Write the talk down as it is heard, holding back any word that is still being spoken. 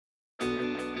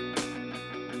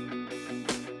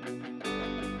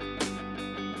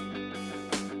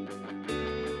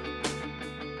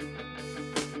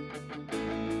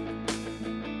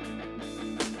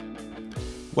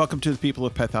Welcome to the People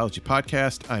of Pathology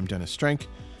podcast. I'm Dennis Strank.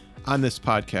 On this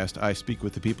podcast, I speak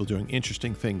with the people doing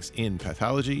interesting things in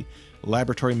pathology,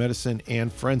 laboratory medicine,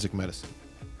 and forensic medicine.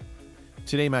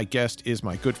 Today, my guest is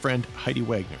my good friend, Heidi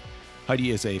Wagner.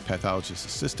 Heidi is a pathologist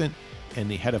assistant and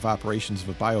the head of operations of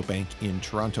a biobank in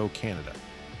Toronto, Canada.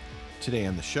 Today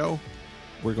on the show,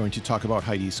 we're going to talk about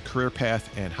Heidi's career path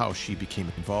and how she became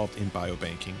involved in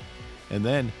biobanking. And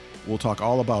then we'll talk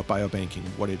all about biobanking,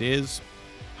 what it is,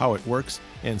 how it works,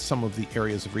 and some of the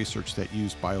areas of research that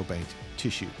use biobanked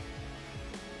tissue.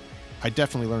 I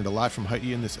definitely learned a lot from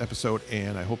Heidi in this episode,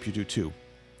 and I hope you do too.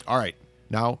 All right,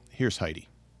 now here's Heidi.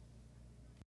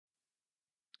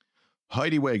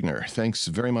 Heidi Wagner, thanks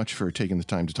very much for taking the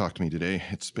time to talk to me today.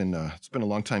 It's been a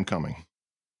long time coming.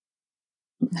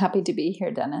 Happy to be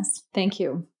here, Dennis. Thank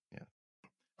you. Yeah.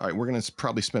 All right, we're going to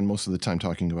probably spend most of the time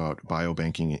talking about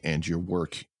biobanking and your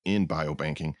work in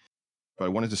biobanking. But I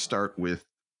wanted to start with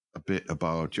a bit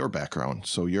about your background.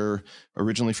 So you're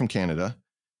originally from Canada,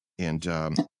 and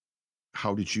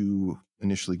how did you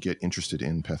initially get interested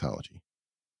in pathology?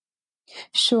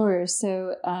 Sure.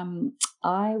 So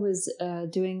I was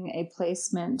doing a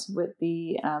placement with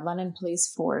the London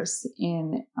Police Force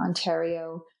in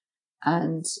Ontario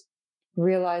and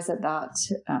realized that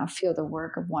field of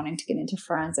work of wanting to get into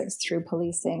forensics through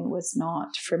policing was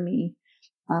not for me.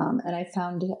 And I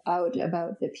found out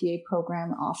about the PA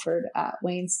program offered at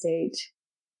Wayne State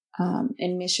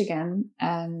in Michigan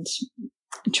and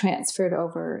transferred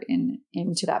over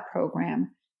into that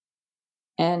program.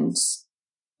 And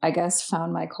I guess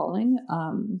found my calling.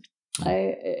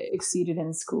 I exceeded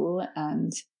in school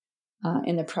and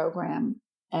in the program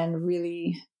and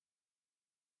really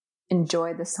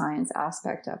enjoyed the science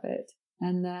aspect of it.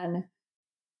 And then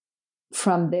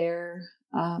from there,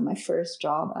 my first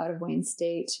job out of Wayne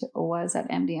State was at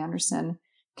MD Anderson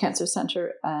Cancer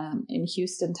Center in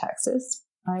Houston, Texas.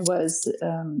 I was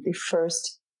the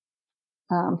first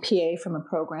PA from a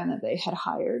program that they had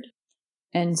hired.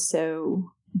 And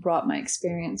so brought my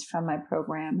experience from my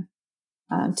program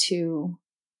to,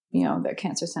 the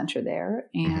cancer center there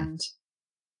and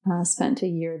spent a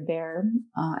year there.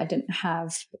 I didn't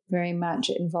have very much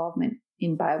involvement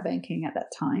in biobanking at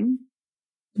that time,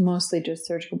 mostly just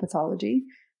surgical pathology.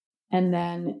 And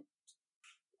then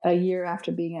a year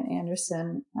after being at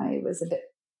Anderson, I was a bit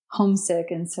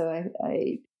homesick. And so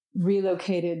I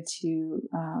relocated to,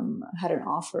 had an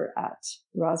offer at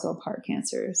Roswell Park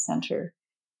Cancer Center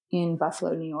in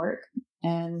Buffalo, New York,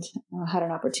 and had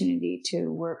an opportunity to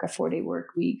work a 4-day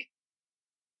work week.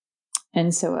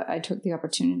 And so I took the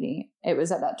opportunity. It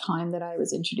was at that time that I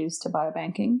was introduced to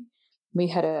biobanking. We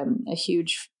had a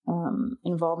huge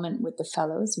involvement with the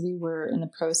fellows. We were in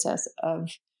the process of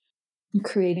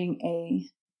creating a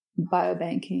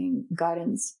biobanking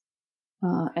guidance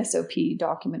SOP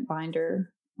document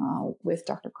binder with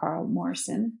Dr. Carl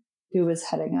Morrison, who was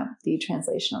heading up the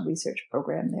translational research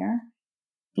program there.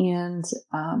 And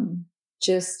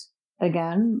just,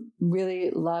 again,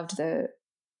 really loved the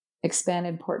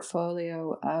expanded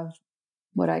portfolio of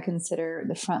what I consider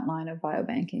the front line of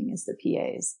biobanking is the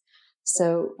PAs.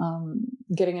 So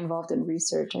getting involved in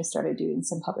research, I started doing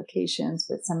some publications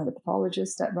with some of the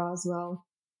pathologists at Roswell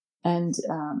and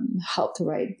helped to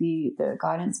write the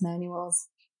guidance manuals.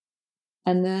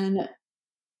 And then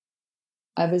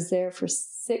I was there for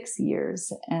 6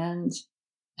 years and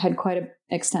had quite an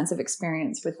extensive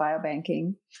experience with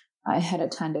biobanking. I had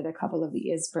attended a couple of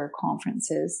the ISBER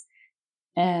conferences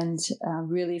and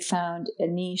really found a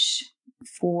niche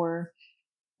for,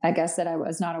 I guess, that I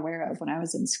was not aware of when I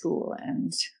was in school.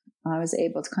 And I was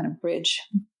able to kind of bridge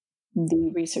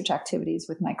the research activities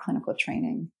with my clinical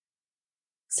training.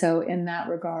 So in that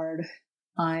regard,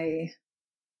 I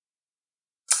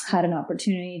had an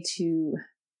opportunity to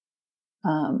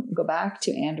go back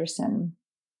to Anderson.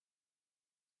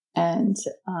 And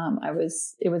it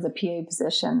was a PA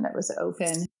position that was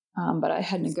open, but I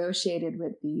had negotiated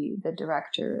with the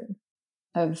director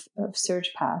of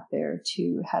SurgPath there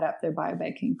to head up their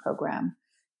biobanking program.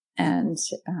 And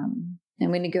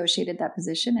we negotiated that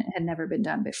position. It had never been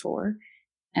done before.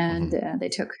 And they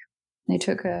took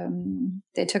a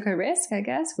risk, I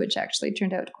guess, which actually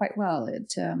turned out quite well.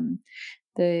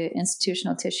 The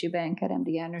institutional tissue bank at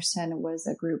MD Anderson was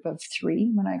a group of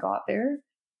 3 when I got there.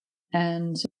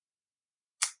 And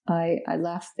I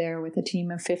left there with a team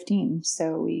of 15.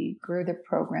 So we grew the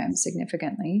program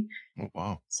significantly. Oh,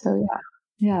 wow. So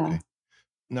yeah. Okay.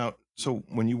 Now, so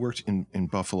when you worked in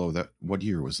Buffalo, what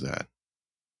year was that?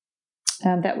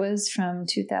 That was from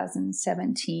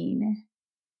 2007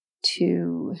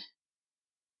 to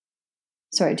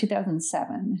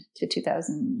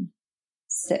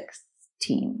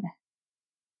 2016.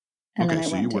 And then Okay, I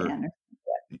so went to Anderson.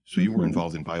 you were Hmm.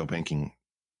 involved in biobanking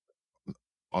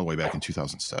all the way back in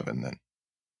 2007 then.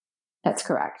 That's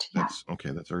correct. Yeah. That's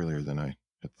okay. That's earlier than I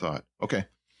had thought. Okay.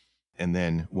 And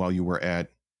then while you were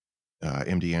at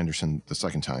MD Anderson the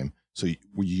second time, so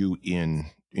were you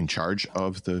in charge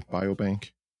of the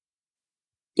biobank?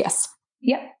 Yes.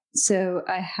 Yep. So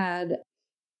I had,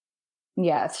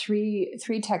 yeah, three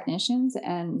technicians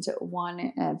and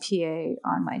one PA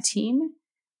on my team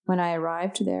when I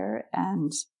arrived there,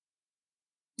 and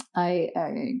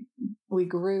we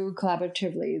grew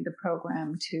collaboratively the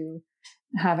program to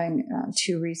having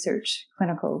two research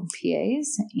clinical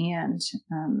PAs and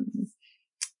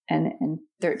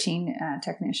 13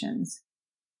 technicians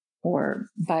or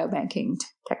biobanking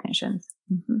technicians.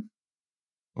 Mm-hmm.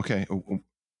 Okay.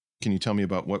 Can you tell me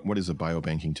about what is a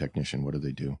biobanking technician? What do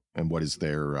they do? And what is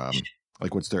their,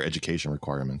 what's their education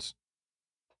requirements?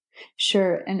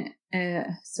 Sure. And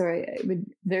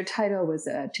their title was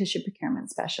a tissue procurement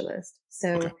specialist.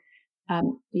 So,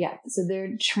 Okay. so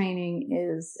their training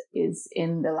is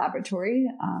in the laboratory.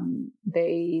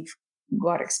 They've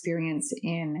got experience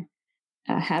in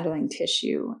handling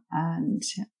tissue and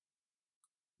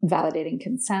validating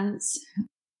consents,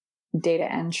 data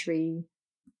entry,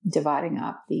 dividing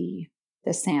up the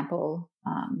sample,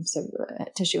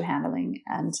 tissue handling,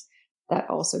 and that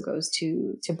also goes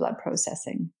to blood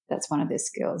processing. That's one of the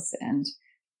skills and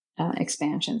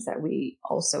expansions that we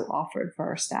also offered for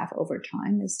our staff over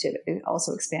time, is to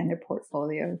also expand their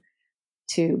portfolio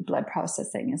to blood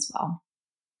processing as well.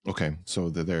 Okay, so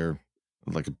they're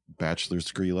like a bachelor's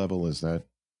degree level. Is that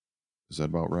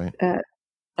about right?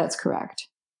 That's correct.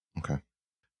 Okay.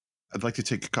 I'd like to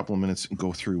take a couple of minutes and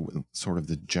go through sort of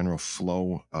the general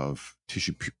flow of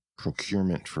tissue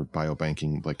procurement for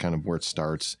biobanking, like kind of where it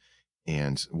starts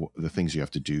and the things you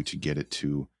have to do to get it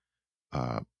to,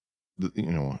 the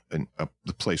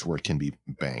place where it can be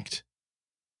banked.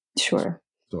 Sure.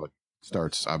 So it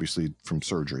starts obviously from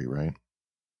surgery, right?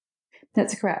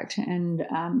 That's correct. And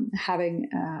having,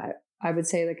 I would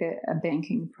say, like a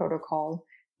banking protocol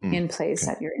in place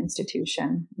at your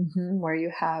institution, where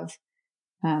you have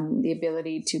the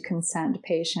ability to consent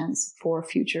patients for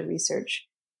future research.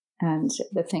 And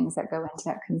the things that go into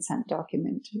that consent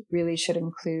document really should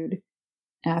include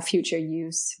future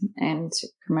use and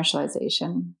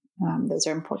commercialization. Those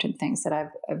are important things that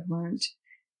I've learned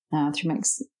through my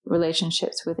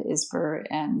relationships with ISBR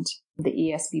and the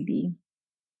ESBB.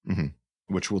 Mm-hmm.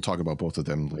 Which we'll talk about both of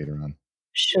them later on.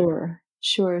 Sure.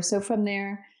 So from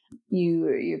there,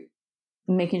 you're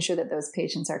making sure that those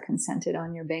patients are consented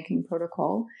on your banking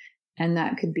protocol. And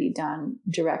that could be done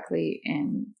directly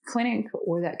in clinic,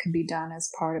 or that could be done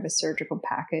as part of a surgical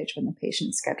package when the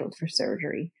patient's scheduled for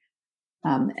surgery.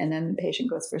 And then the patient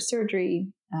goes for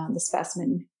surgery. The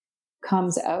specimen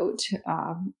comes out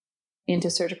into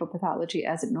surgical pathology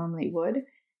as it normally would.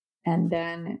 And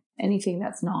then anything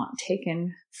that's not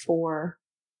taken for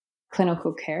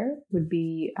clinical care would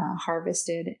be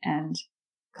harvested and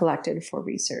collected for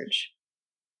research.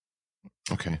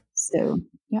 Okay. So,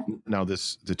 yeah. Now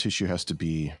the tissue has to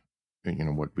be,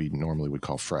 what we normally would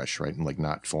call fresh, right? And like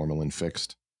not formalin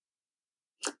fixed.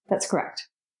 That's correct.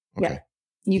 Okay. Yeah.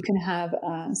 You can have,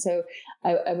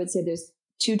 I would say there's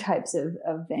two types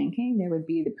of banking. There would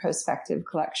be the prospective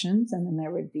collections, and then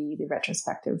there would be the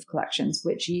retrospective collections,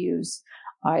 which use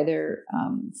either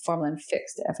formalin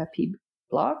fixed FFP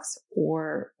blocks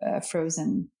or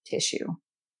frozen tissue.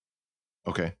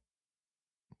 Okay.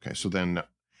 So then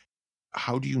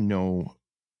how do you know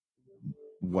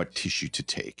what tissue to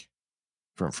take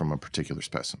from a particular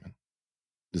specimen?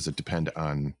 Does it depend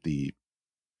on the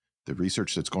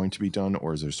research that's going to be done,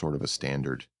 or is there sort of a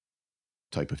standard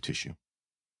type of tissue?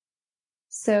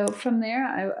 So from there,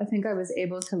 I think I was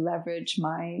able to leverage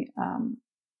my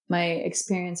my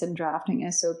experience in drafting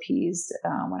SOPs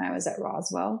when I was at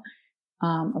Roswell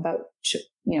about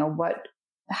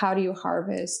how do you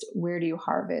harvest, where do you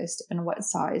harvest, and what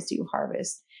size do you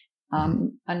harvest.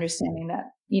 Understanding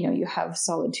that you have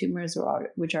solid tumors,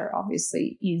 which are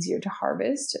obviously easier to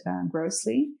harvest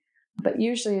grossly, but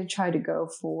usually I try to go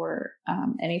for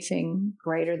anything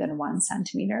greater than 1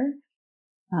 centimeter.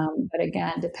 But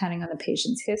again, depending on the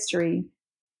patient's history,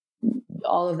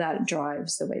 all of that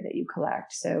drives the way that you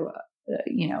collect. So,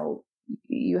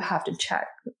 you have to check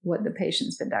what the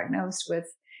patient's been diagnosed with.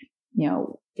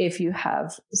 If you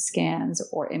have scans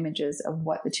or images of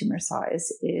what the tumor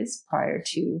size is prior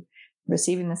to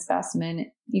receiving the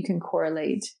specimen, you can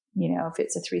correlate. If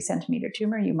it's a 3 centimeter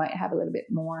tumor, you might have a little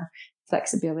bit more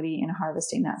flexibility in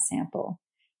harvesting that sample.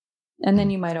 And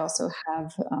then you might also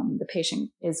have the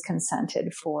patient is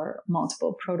consented for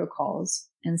multiple protocols.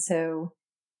 And so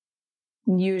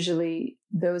usually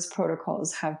those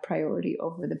protocols have priority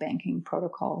over the banking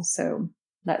protocol. So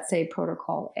let's say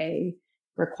protocol A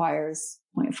requires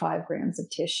 0.5 grams of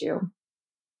tissue.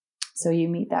 So you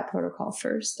meet that protocol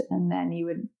first, and then you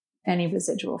would, any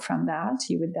residual from that,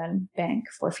 you would then bank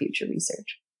for future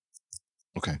research.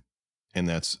 Okay. And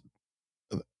that's,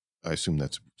 I assume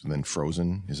that's then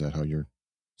frozen. Is that how you're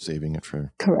saving it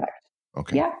for? Correct.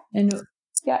 Okay. Yeah. And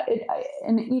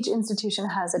each institution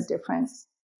has a different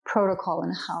protocol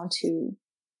on how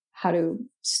to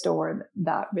store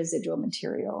that residual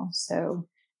material. So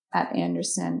at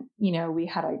Anderson, we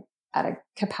had a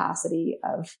capacity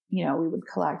of, we would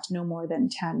collect no more than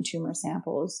 10 tumor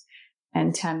samples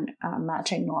and 10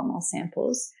 matching normal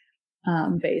samples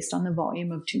based on the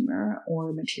volume of tumor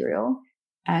or material.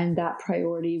 And that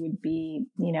priority would be,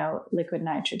 liquid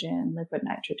nitrogen, liquid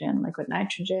nitrogen, liquid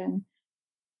nitrogen.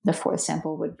 The fourth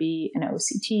sample would be an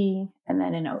OCT and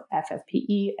then an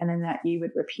FFPE. And then that you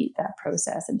would repeat that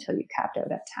process until you capped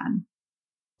out at 10.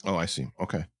 Oh, I see.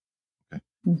 Okay.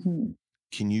 Mm-hmm.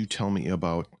 Can you tell me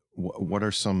about what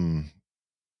are some,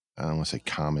 I don't want to say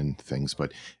common things,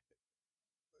 but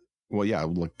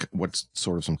what's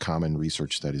sort of some common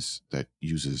research that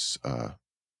uses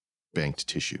banked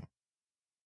tissue?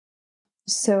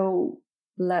 So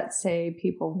let's say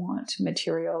people want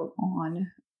material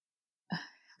on, oh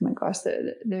my gosh,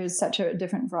 there's such a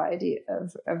different variety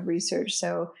of research.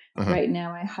 So right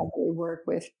now I heavily work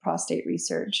with prostate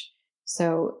research.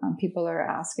 So people are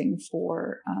asking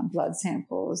for blood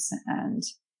samples and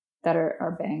that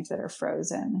are banked, that are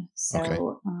frozen.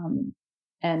 So,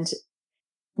 and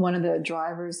one of the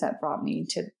drivers that brought me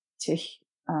to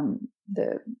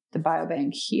the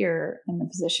biobank here and the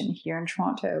position here in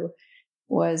Toronto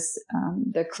was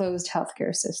the closed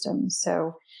healthcare system.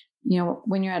 So,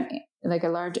 when you're at like a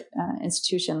large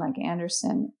institution like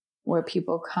Anderson, where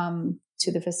people come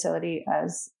to the facility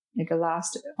as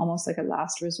almost like a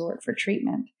last resort for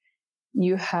treatment,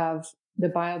 you have the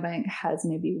biobank has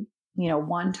maybe,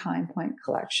 one time point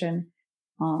collection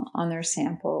on their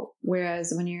sample.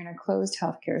 Whereas when you're in a closed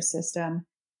healthcare system,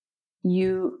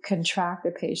 you can track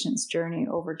the patient's journey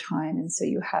over time. And so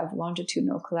you have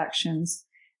longitudinal collections,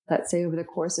 let's say over the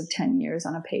course of 10 years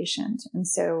on a patient. And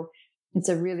so it's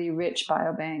a really rich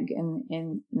biobank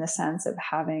in the sense of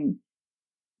having,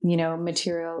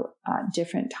 material at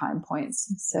different time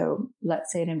points. So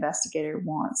let's say an investigator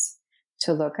wants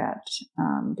to look at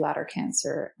bladder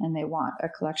cancer and they want a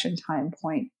collection time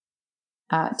point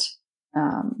at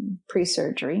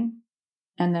pre-surgery.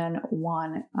 And then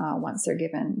one, once they're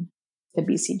given the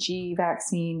BCG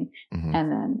vaccine,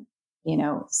 and then,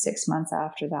 6 months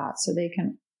after that. So they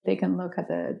can look at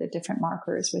the different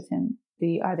markers within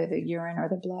either the urine or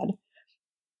the blood.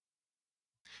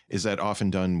 Is that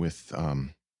often done with,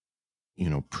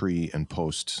 pre and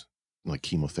post, like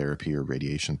chemotherapy or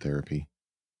radiation therapy?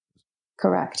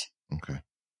 Correct. Okay.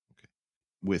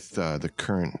 With the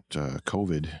current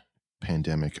COVID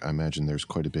pandemic, I imagine there's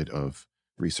quite a bit of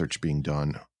research being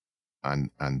done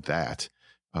on that.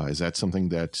 Is that something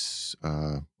that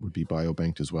would be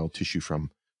biobanked as well, tissue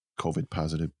from COVID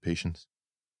positive patients?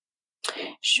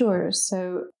 Sure.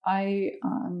 So I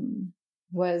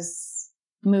was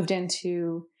moved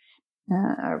into,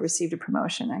 received a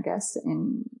promotion, I guess,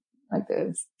 in like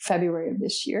the February of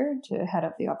this year to head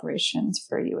up the operations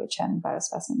for UHN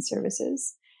Biospecimen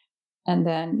Services. And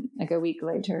then like a week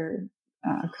later,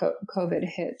 COVID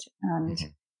hit and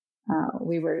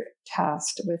we were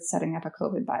tasked with setting up a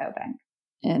COVID biobank.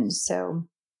 And so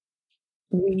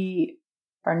we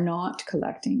are not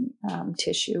collecting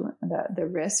tissue. The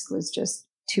risk was just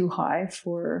too high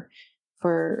for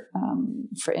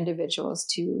individuals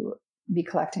to be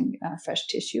collecting fresh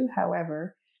tissue.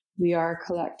 However, we are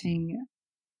collecting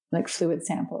like fluid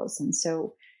samples, and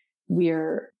so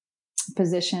we're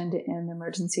positioned in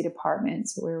emergency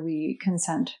departments where we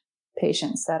consent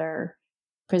patients that are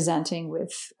presenting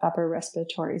with upper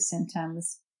respiratory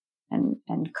symptoms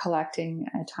and collecting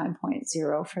at time point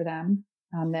 0 for them.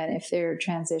 Then if they're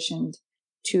transitioned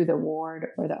to the ward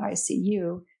or the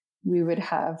ICU, we would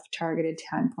have targeted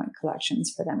time point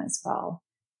collections for them as well.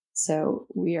 So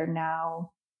we are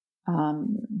now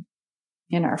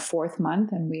in our 4th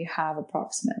month, and we have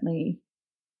approximately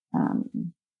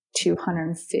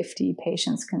 250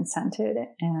 patients consented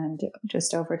and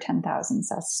just over 10,000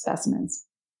 specimens.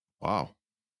 Wow.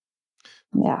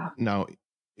 Yeah. Now,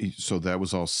 so that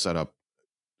was all set up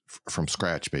from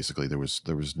scratch, basically. There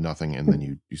was nothing, and then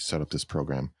you set up this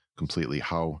program completely.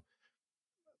 How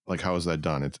is that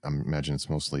done? I imagine it's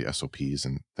mostly SOPs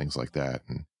and things like that.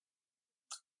 And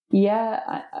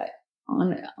yeah,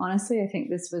 honestly, I think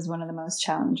this was one of the most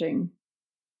challenging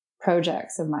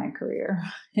projects of my career.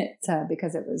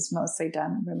 Because it was mostly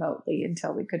done remotely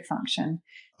until we could function.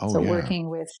 Oh, So yeah. working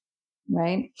with,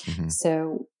 right? Mm-hmm.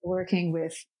 So working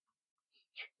with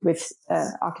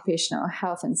occupational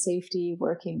health and safety,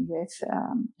 working with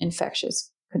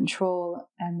infectious control,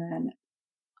 and then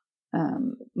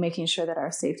making sure that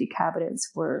our safety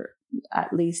cabinets were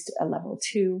at least a level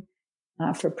 2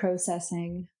 for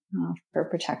processing, for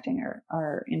protecting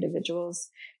our individuals,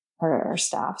 or our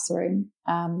staff, sorry.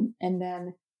 And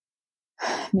then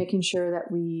making sure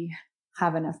that we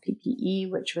have enough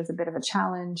PPE, which was a bit of a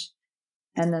challenge,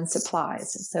 and then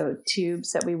supplies. So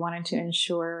tubes that we wanted to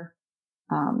ensure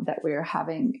that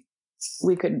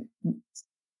we could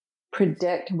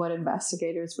predict what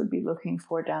investigators would be looking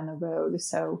for down the road.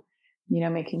 So,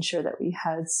 making sure that we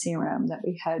had serum, that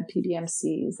we had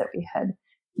PBMCs, that we had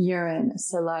urine,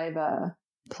 saliva,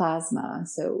 plasma.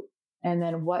 So, and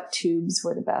then what tubes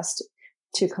were the best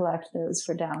to collect those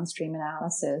for downstream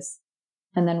analysis.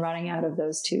 And then running out of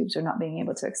those tubes or not being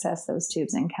able to access those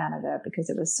tubes in Canada because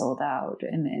it was sold out.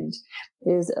 And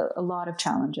there's a lot of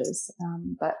challenges.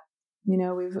 But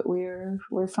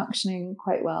we're functioning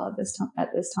quite well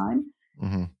at this time.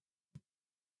 Mm-hmm.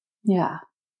 Yeah.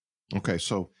 Okay,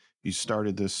 so you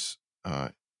started this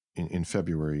in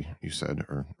February, you said,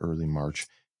 or early March.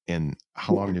 And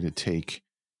how long did it take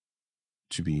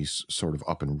to be sort of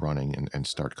up and running and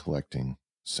start collecting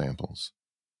samples?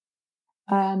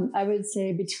 I would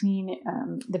say between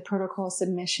the protocol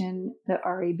submission, the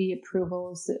RAB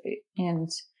approvals, and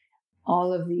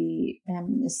all of the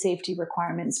safety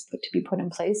requirements to be put in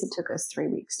place, it took us 3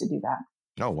 weeks to do that.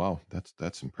 Oh, wow.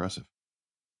 That's impressive.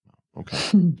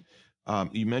 Okay.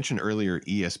 You mentioned earlier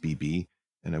ESBB,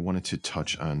 and I wanted to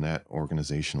touch on that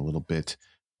organization a little bit.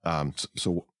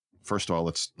 So first of all,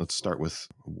 let's start with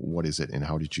what is it and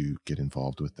how did you get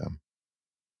involved with them?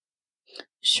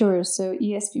 Sure. So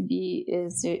ESBB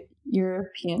is the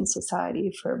European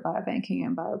Society for Biobanking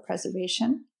and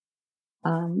Biopreservation.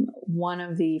 One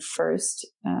of the first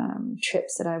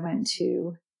trips that I went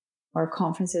to, or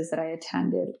conferences that I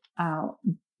attended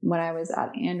when I was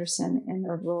at Anderson in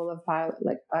the role of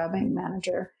biobank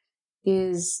manager,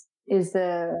 is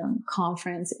the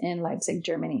conference in Leipzig,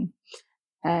 Germany.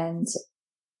 And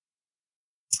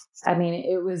I mean,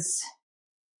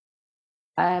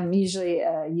 I'm usually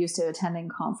used to attending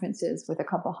conferences with a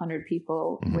couple hundred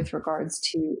people with regards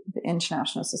to the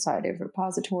International Society of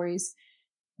Repositories.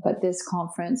 But this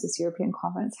European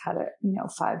conference, had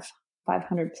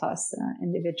 500 plus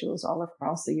individuals all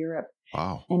across Europe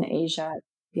and Asia.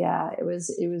 Yeah, it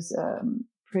was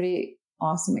pretty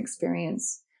awesome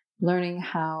experience learning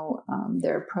how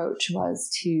their approach was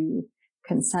to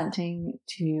consenting,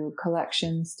 to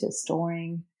collections, to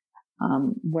storing,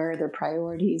 where their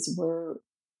priorities were,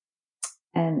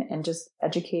 and just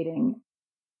educating.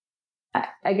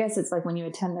 I guess it's like when you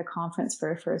attend the conference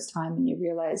for the first time and you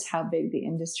realize how big the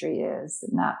industry is,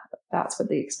 and that's what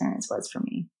the experience was for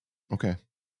me. Okay.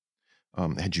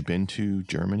 Had you been to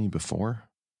Germany before?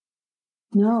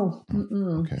 No.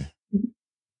 Okay.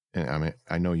 And I mean,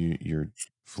 I know you're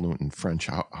fluent in French.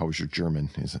 How is your German?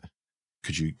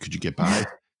 Could you get by?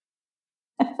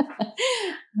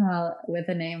 With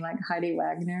a name like Heidi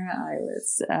Wagner, I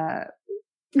was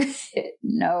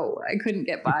no, I couldn't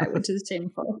get by, which is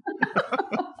shameful.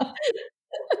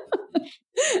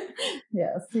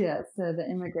 Yes. So the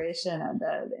immigration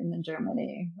in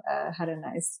Germany had a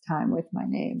nice time with my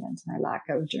name and my lack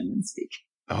of German speaking.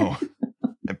 Oh,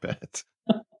 I bet.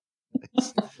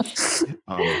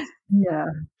 Yeah.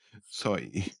 So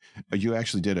you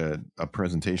actually did a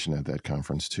presentation at that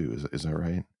conference too. Is that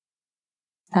right?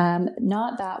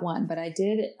 Not that one, but I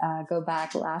did go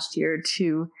back last year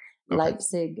to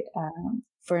Leipzig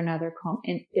for another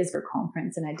ISBER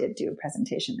conference, and I did do a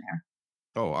presentation there.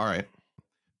 Oh, all right.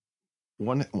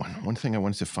 One thing I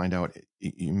wanted to find out,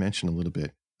 you mentioned a little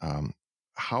bit,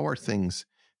 how are things,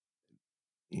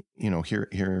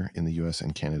 here in the US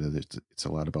and Canada, it's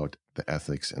a lot about the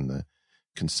ethics and the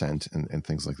consent and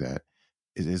things like that.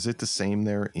 Is it the same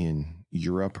there in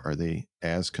Europe? Are they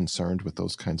as concerned with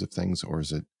those kinds of things? Or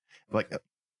is it like,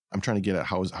 I'm trying to get at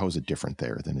how is it different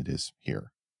there than it is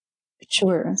here?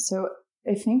 Sure. So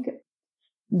I think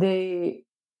they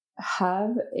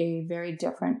have a very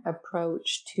different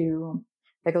approach to,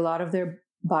 like, a lot of their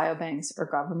biobanks are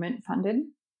government funded.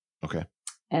 Okay.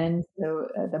 And so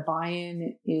the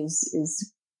buy-in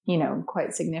is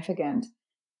quite significant,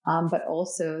 but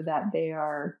also that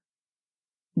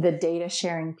the data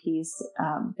sharing piece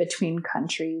between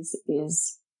countries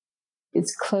is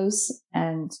close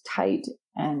and tight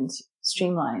and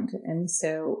streamlined. And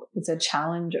so it's a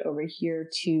challenge over here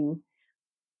to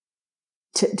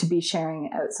to be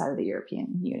sharing outside of the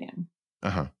European Union.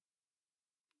 Uh-huh.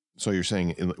 So you're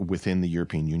saying within the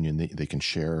European Union, they can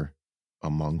share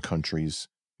among countries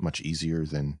much easier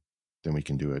than we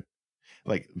can do it,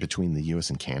 like between the U.S.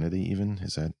 and Canada even?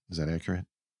 Is that accurate?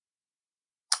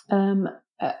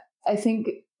 I think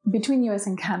between U.S.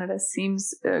 and Canada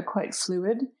seems quite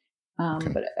fluid,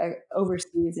 Okay. but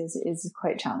overseas is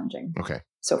quite challenging. Okay.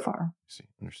 So far. See,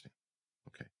 understand.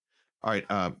 Okay. All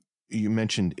right. You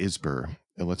mentioned ISBER,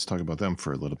 and let's talk about them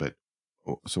for a little bit.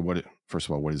 So first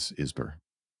of all, what is ISBER?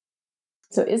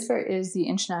 So ISBER is the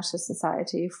International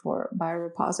Society for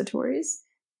Biorepositories.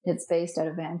 It's based out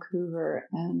of Vancouver,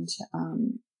 and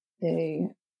they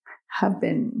have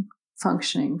been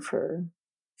functioning for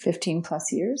 15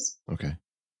 plus years. Okay.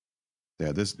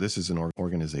 Yeah, this is an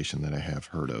organization that I have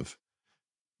heard of.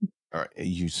 All right,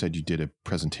 you said you did a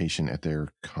presentation at their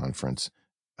conference.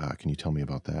 Can you tell me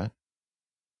about that?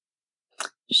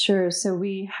 Sure. So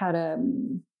we had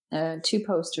 2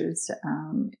 posters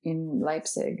in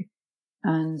Leipzig,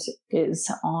 and is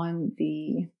on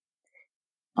the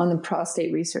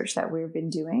prostate research that we've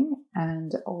been doing,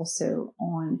 and also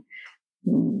on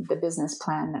the business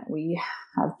plan that we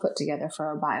have put together for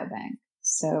our biobank.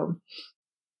 So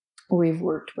we've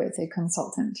worked with a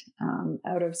consultant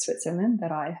out of Switzerland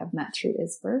that I have met through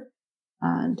ISBER,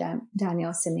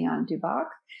 Daniel Simeon Dubach,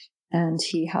 and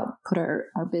he helped put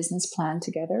our business plan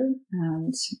together,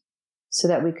 and so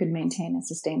that we could maintain a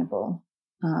sustainable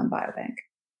biobank.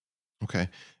 Okay.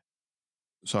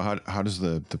 So how does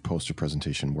the poster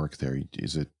presentation work there?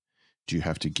 Do you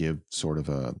have to give sort of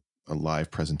a live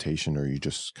presentation, or are you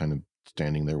just kind of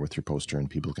standing there with your poster and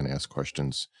people can ask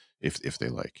questions if they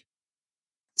like?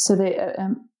 So they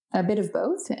a bit of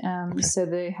both. Okay. So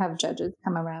they have judges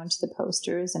come around to the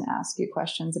posters and ask you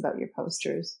questions about your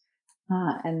posters,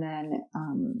 and then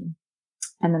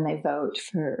they vote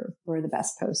for the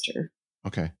best poster.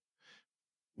 Okay.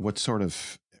 What sort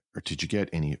of, or did you get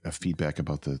any feedback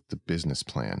about the business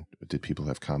plan? Did people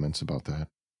have comments about that?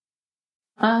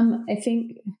 I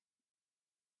think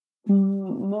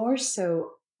more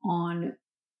so on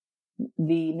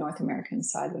the North American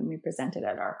side when we presented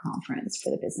at our conference for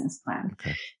the business plan.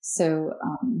 Okay. So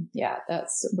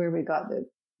that's where we got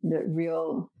the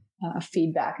real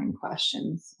feedback and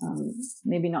questions.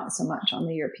 Maybe not so much on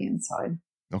the European side.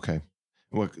 Okay.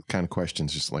 What kind of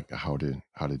questions? Just like how to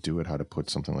do it, how to put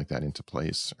something like that into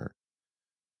place, or?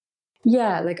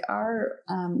 Yeah, like our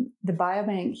the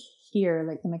biobank here,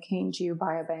 like the McCain Geo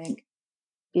Biobank,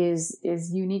 is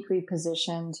uniquely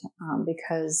positioned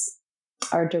because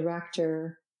our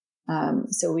director.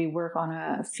 So we work on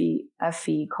a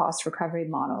fee cost recovery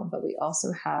model, but we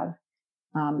also have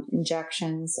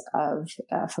injections of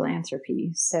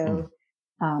philanthropy. So,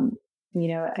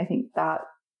 I think that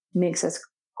makes us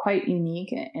quite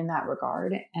unique in that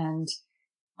regard. And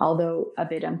although a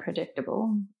bit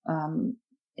unpredictable,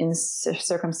 in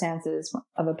circumstances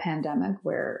of a pandemic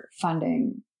where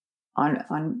funding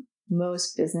on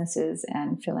most businesses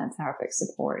and philanthropic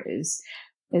support is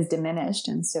diminished.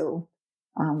 And so,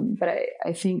 but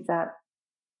I think that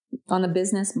on the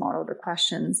business model, the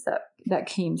questions that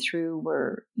came through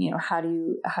were, how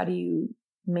do you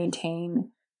maintain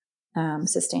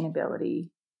sustainability,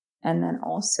 and then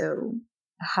also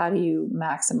how do you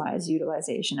maximize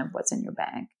utilization of what's in your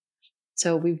bank?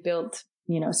 So we've built,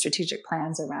 strategic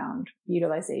plans around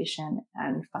utilization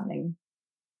and funding.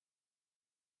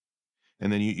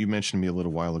 And then you mentioned to me a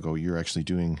little while ago, you're actually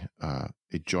doing a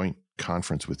joint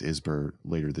conference with ISBER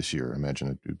later this year. I imagine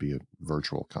it would be a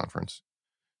virtual conference.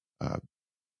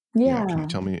 Yeah. Can you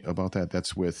tell me about that?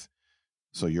 That's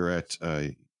so you're at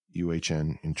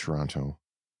UHN in Toronto.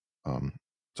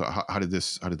 So how did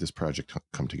this project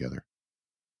come together?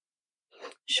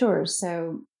 Sure.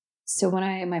 So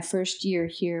when my first year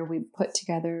here, we put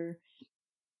together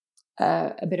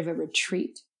a bit of a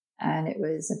retreat, and it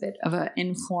was a bit of an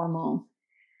informal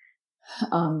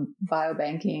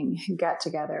biobanking get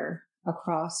together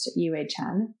across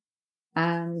UHN,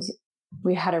 and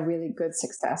we had a really good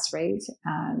success rate,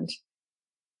 and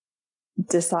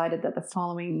decided that the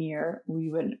following year we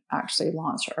would actually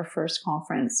launch our first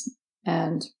conference.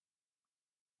 And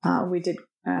we did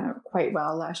quite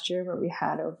well last year, where we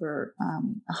had over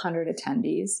 100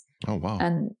 attendees. Oh, wow.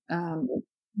 And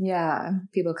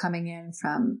people coming in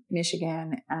from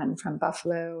Michigan and from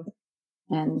Buffalo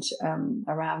and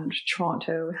around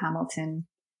Toronto, Hamilton.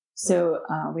 So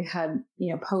we had,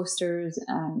 posters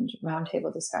and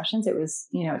roundtable discussions. It was,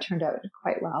 it turned out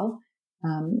quite well.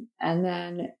 And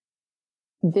then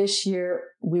this year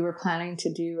we were planning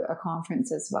to do a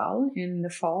conference as well in the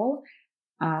fall.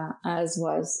 as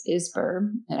was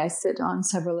ISBER, and I sit on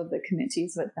several of the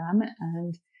committees with them.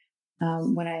 And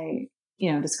when I,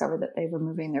 discovered that they were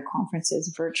moving their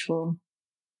conferences virtual,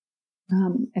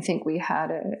 I think we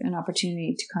had an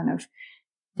opportunity to kind of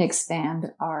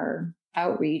expand our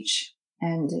outreach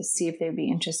and see if they'd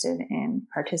be interested in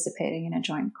participating in a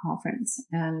joint conference.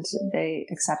 And they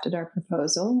accepted our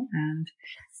proposal, and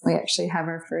we actually have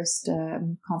our first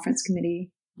conference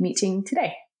committee meeting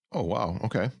today. Oh, wow.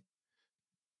 Okay.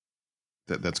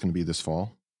 That's going to be this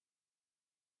fall?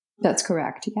 That's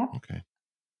correct. Yeah. Okay.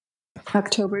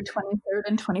 October 23rd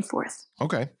and 24th.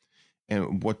 Okay.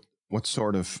 And what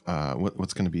sort of,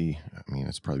 what's going to be, I mean,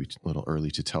 it's probably a little early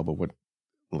to tell, but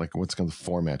what's going to the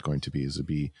format going to be? Is it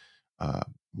be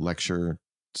lecture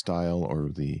style, or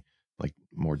the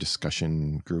more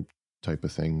discussion group type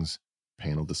of things,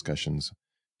 panel discussions?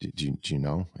 Do you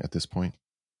know at this point?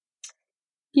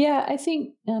 Yeah, I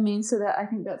think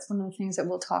that's one of the things that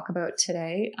we'll talk about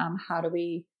today. How do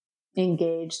we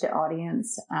engage the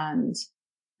audience and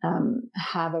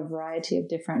have a variety of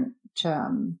different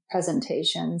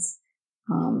presentations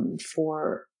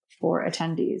for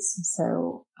attendees?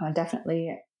 So definitely,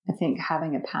 I think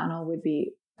having a panel would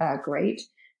be great,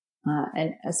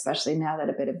 and especially now that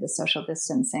a bit of the social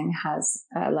distancing has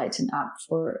lightened up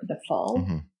for the fall.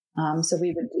 Mm-hmm. So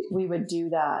we would do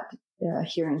that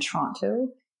here in Toronto.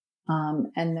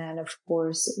 And then, of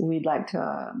course, we'd like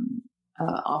to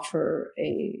offer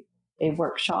a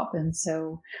workshop. And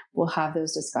so we'll have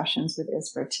those discussions with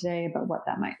ISBER today about what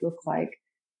that might look like.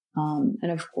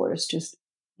 And of course, just,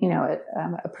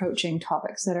 approaching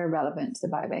topics that are relevant to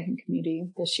the biobanking community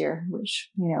this year,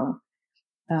 which,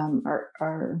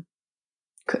 are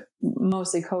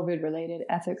mostly COVID related,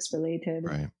 ethics related.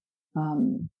 Right.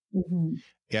 Mm-hmm.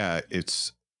 Yeah,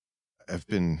 I've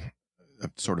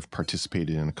sort of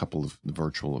participated in a couple of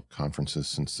virtual conferences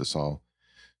since this all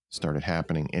started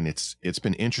happening. And it's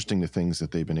been interesting, the things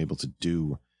that they've been able to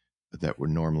do that were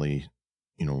normally,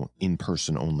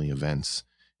 in-person only events.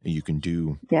 And you can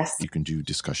do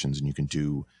discussions, and you can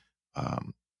do,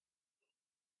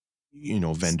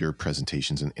 vendor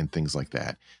presentations and things like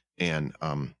that. And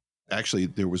actually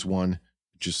there was one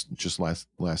just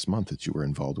last month that you were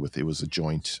involved with. It was a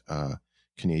joint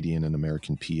Canadian and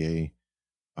American PA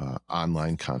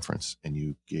online conference, and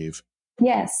you gave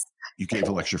a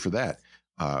lecture for that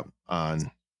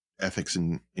on ethics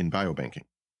in biobanking.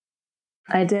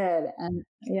 I did, and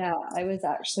yeah, I was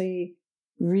actually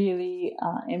really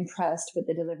impressed with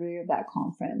the delivery of that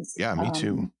conference. Yeah, me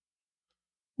too.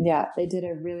 Yeah, they did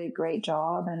a really great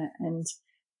job, and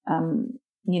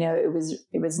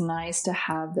it was nice to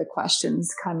have the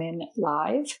questions come in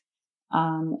live,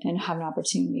 and have an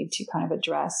opportunity to kind of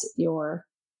address your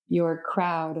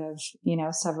crowd of,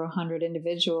 several hundred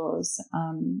individuals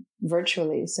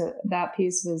virtually. So that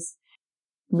piece was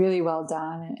really well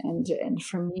done. And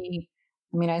for me,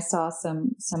 I mean, I saw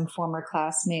some former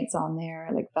classmates on there,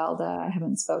 like Velda, I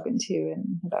haven't spoken to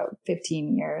in about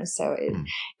 15 years. So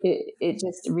it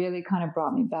just really kind of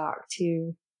brought me back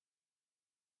to,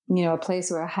 a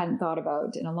place where I hadn't thought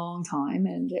about in a long time.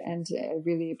 And I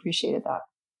really appreciated that.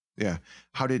 Yeah.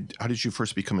 How did you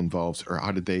first become involved, or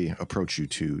how did they approach you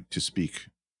to speak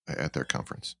at their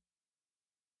conference?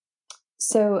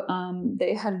 So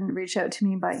they had reached out to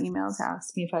me by email to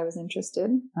ask me if I was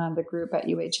interested, the group at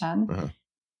UHN. Uh-huh.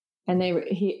 And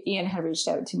Ian had reached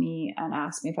out to me and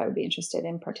asked me if I would be interested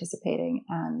in participating,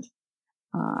 and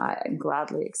I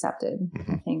gladly accepted.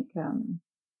 Mm-hmm. I think,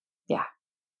 yeah.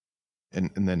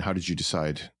 And then how did you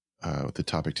decide the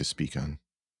topic to speak on?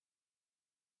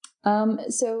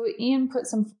 So Ian put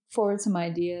forward some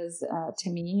ideas to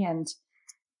me, and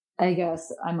I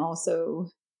guess I'm also,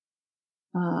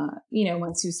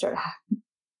 once you start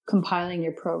compiling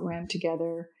your program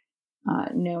together,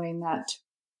 knowing that,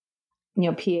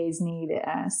 PAs need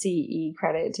CE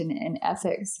credit in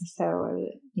ethics. So,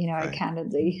 right. I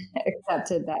candidly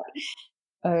accepted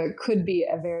that could be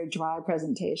a very dry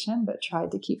presentation, but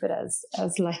tried to keep it as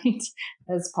light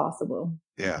as possible.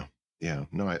 Yeah. Yeah.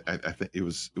 No, I think it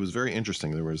was very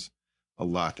interesting. There was a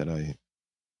lot that I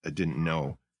didn't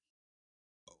know.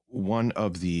 One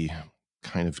of the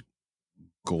kind of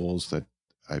goals that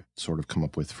I've sort of come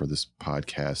up with for this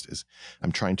podcast is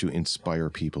I'm trying to inspire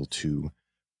people to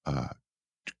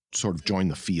sort of join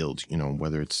the field,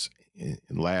 whether it's in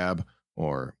lab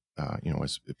or,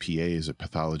 as a PA, as a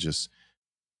pathologist.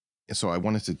 And so I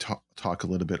wanted to talk a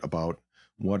little bit about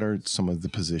what are some of the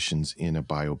positions in a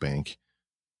biobank.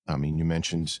 I mean, you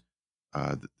mentioned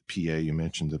the PA, you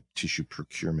mentioned the tissue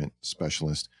procurement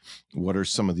specialist. What are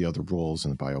some of the other roles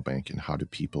in the biobank, and how do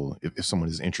people, if someone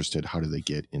is interested, how do they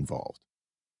get involved?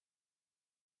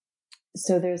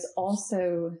 so there's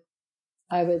also,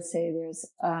 I would say there's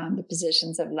the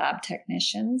positions of lab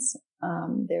technicians.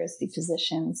 There's the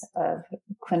positions of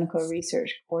clinical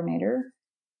research coordinator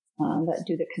that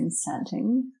do the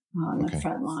consenting on the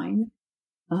front line.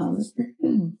 And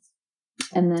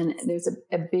then there's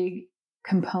a big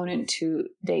component to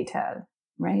data,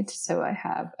 right? So I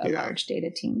have a large data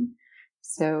team.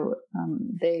 So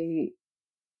they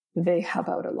help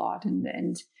out a lot,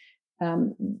 and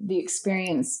the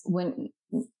experience wouldn't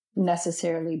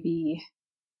necessarily be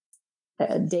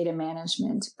data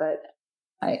management, but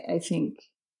I think,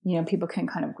 you know, people can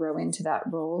kind of grow into that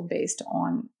role based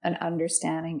on an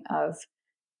understanding of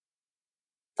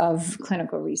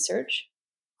clinical research.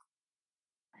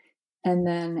 And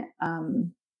then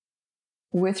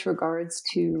with regards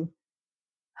to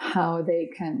how they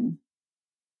can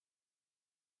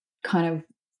kind of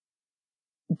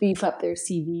beef up their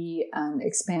CV and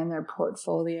expand their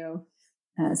portfolio.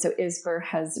 So ISBER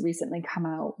has recently come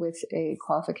out with a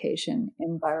qualification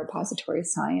in biorepository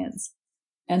science,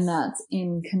 and that's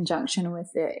in conjunction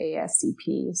with the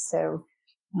ASCP. So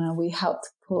we helped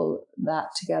pull that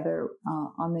together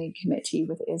on the committee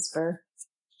with ISBER,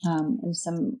 and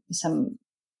some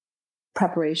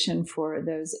preparation for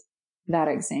that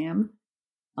exam.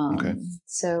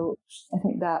 So I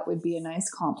think that would be a nice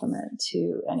complement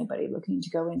to anybody looking to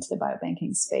go into the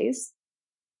biobanking space.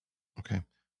 Okay.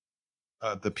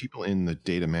 The people in the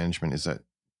data management,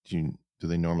 do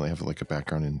they normally have like a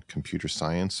background in computer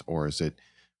science, or is it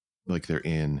like they're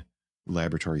in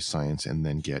laboratory science and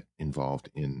then get involved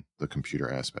in the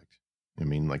computer aspect? I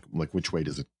mean, like which way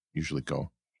does it usually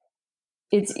go?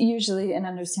 It's usually an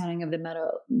understanding of the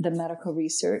medical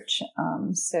research,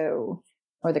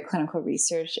 or the clinical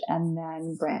research, and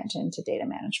then branch into data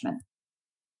management.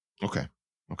 Okay.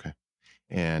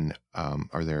 And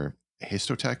are there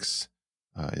histotechs?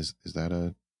 Is that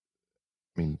a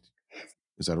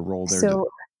role there?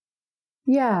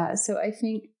 So I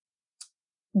think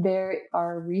there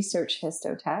are research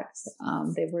histotechs.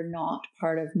 They were not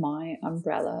part of my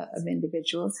umbrella of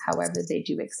individuals. However, they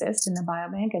do exist in the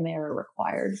biobank, and they are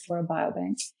required for a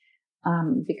biobank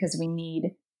because we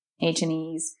need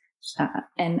H&Es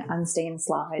and unstained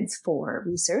slides for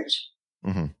research.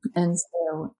 Mm-hmm. And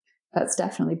so that's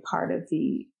definitely part of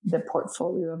the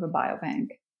portfolio of a biobank.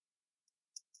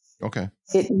 Okay.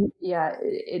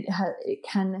 It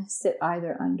can sit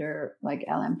either under like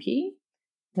LMP,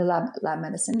 the lab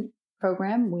medicine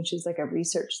program, which is like a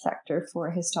research sector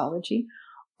for histology,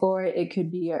 or it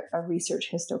could be a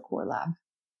research histocore lab.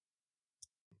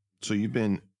 So you've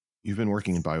been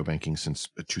working in biobanking since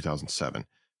 2007.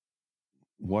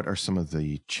 What are some of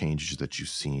the changes that you've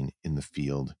seen in the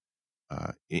field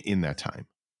in that time?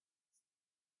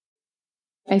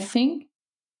 I think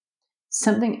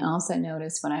something else I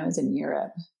noticed when I was in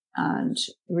Europe and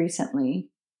recently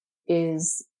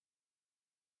is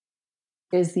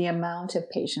the amount of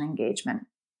patient engagement.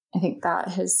 I think that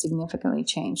has significantly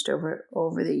changed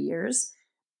over the years.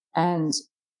 And,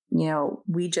 you know,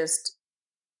 we just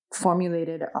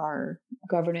formulated our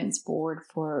governance board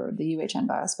for the UHN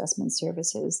Biospecimen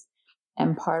Services.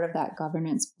 And part of that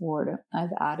governance board,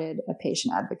 I've added a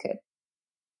patient advocate.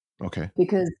 Okay.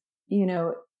 Because, you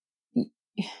know,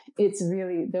 it's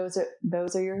really, those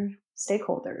are your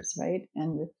stakeholders, right?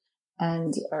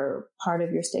 And are part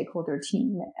of your stakeholder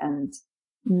team, and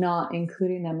not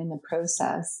including them in the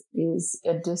process is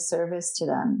a disservice to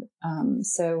them.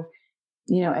 So,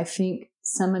 you know, I think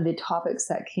some of the topics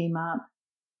that came up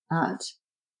at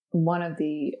one of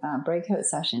the breakout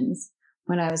sessions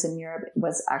when I was in Europe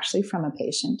was actually from a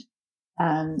patient.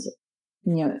 And,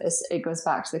 you know, it goes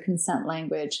back to the consent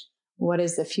language. What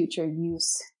does the future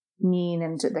use mean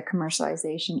into the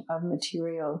commercialization of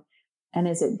material? And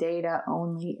is it data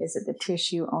only? Is it the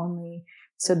tissue only?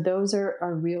 So those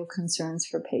are real concerns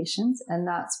for patients. And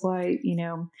that's why, you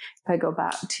know, if I go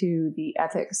back to the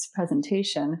ethics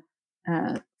presentation,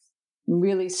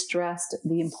 really stressed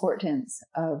the importance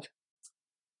of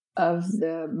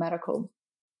the medical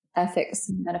ethics,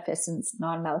 beneficence,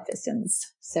 non-maleficence.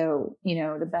 So, you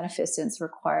know, the beneficence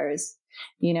requires,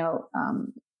 you know,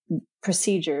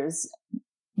 procedures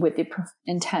with the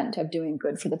intent of doing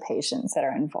good for the patients that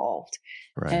are involved.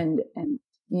 Right. And,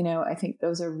 you know, I think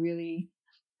those are really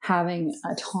having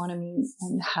autonomy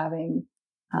and having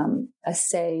a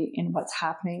say in what's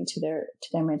happening to their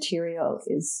material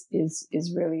is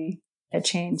really a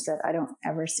change that I don't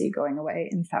ever see going away.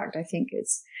 In fact, I think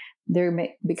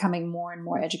they're becoming more and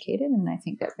more educated, and I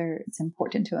think that it's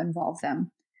important to involve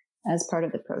them as part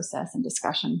of the process and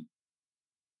discussion.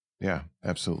 Yeah,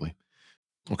 absolutely.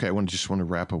 Okay, I just want to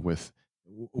wrap up with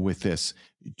this.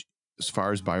 as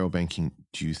far as biobanking,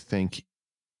 do you think,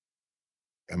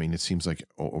 I mean, it seems like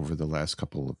over the last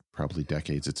couple of probably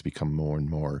decades, it's become more and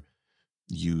more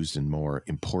used and more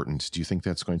important. Do you think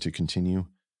that's going to continue?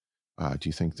 Do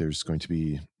you think there's going to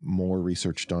be more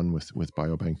research done with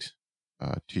biobanked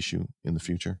tissue in the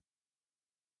future?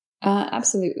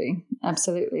 Absolutely.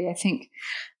 Absolutely. I think,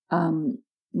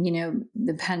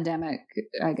 the pandemic,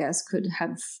 I guess, could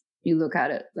have, you look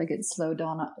at it like it slowed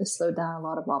down a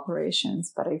lot of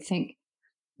operations. But I think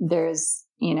there's,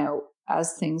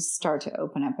 as things start to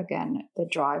open up again, the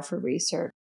drive for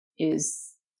research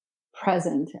is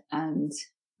present. And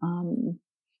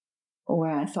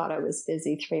where I thought I was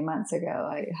busy 3 months ago,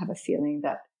 I have a feeling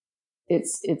that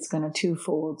it's going to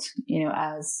twofold,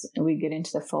 as we get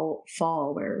into the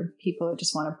fall where people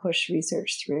just want to push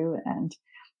research through and,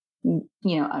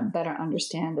 better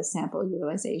understand the sample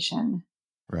utilization.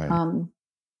 Right.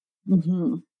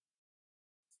 Mm-hmm.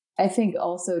 I think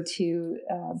also too,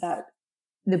 that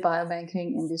the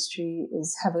biobanking industry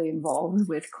is heavily involved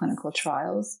with clinical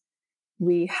trials.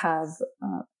 We have,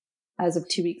 as of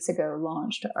 2 weeks ago,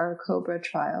 launched our COBRA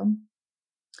trial,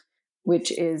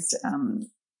 which is, a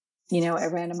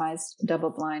randomized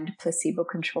double-blind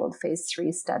placebo-controlled phase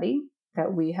 3 study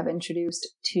that we have introduced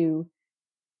to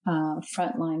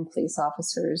frontline police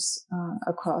officers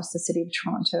across the city of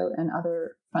Toronto and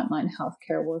other frontline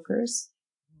healthcare workers.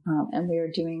 And we are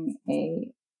doing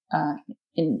an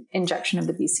injection of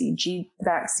the BCG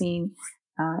vaccine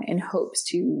in hopes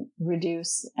to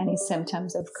reduce any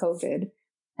symptoms of COVID.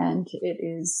 And it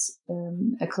is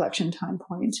a collection time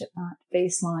point at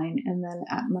baseline and then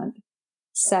at month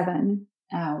 7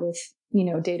 with,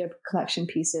 data collection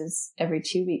pieces every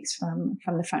 2 weeks from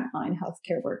the frontline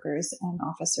healthcare workers and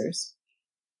officers.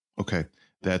 Okay.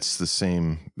 That's the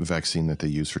same vaccine that they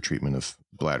use for treatment of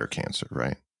bladder cancer,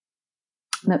 right?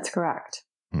 That's correct.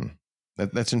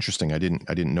 That's interesting. I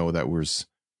didn't know that was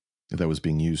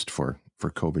being used for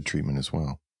COVID treatment as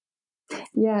well.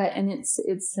 Yeah. And it's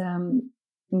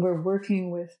we're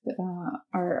working with one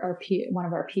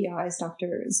of our PIs,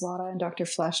 Dr. Zlata and Dr.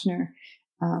 Fleschner,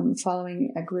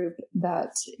 following a group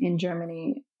that in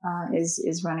Germany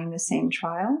is running the same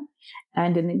trial,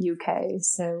 and in the UK.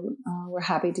 So we're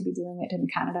happy to be doing it in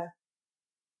Canada.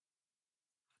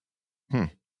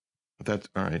 That's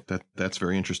all right. That's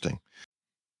very interesting.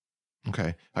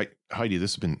 Okay, Heidi,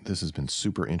 this has been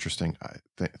super interesting.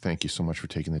 Thank you so much for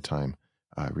taking the time.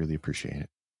 I really appreciate it.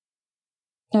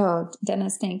 Oh,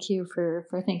 Dennis, thank you for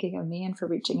thinking of me and for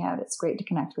reaching out. It's great to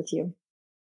connect with you.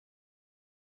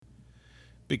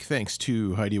 Big thanks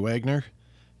to Heidi Wagner.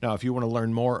 Now, if you want to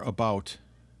learn more about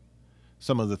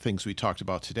some of the things we talked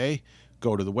about today,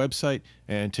 go to the website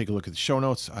and take a look at the show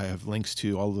notes. I have links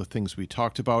to all of the things we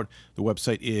talked about. The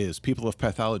website is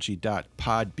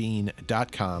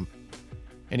peopleofpathology.podbean.com.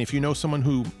 And if you know someone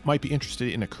who might be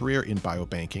interested in a career in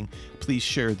biobanking, please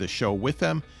share the show with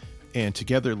them. And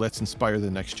together, let's inspire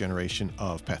the next generation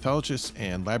of pathologists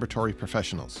and laboratory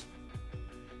professionals.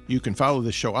 You can follow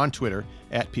this show on Twitter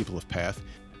 @PeopleOfPath.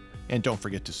 And don't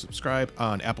forget to subscribe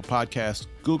on Apple Podcasts,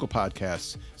 Google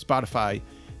Podcasts, Spotify,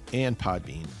 and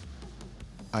Podbean.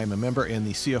 I am a member and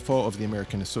the CFO of the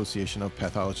American Association of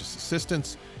Pathologist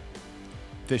Assistants.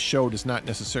 This show does not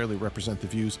necessarily represent the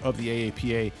views of the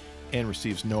AAPA and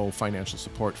receives no financial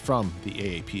support from the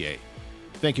AAPA.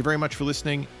 Thank you very much for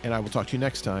listening, and I will talk to you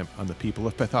next time on the People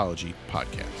of Pathology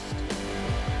podcast.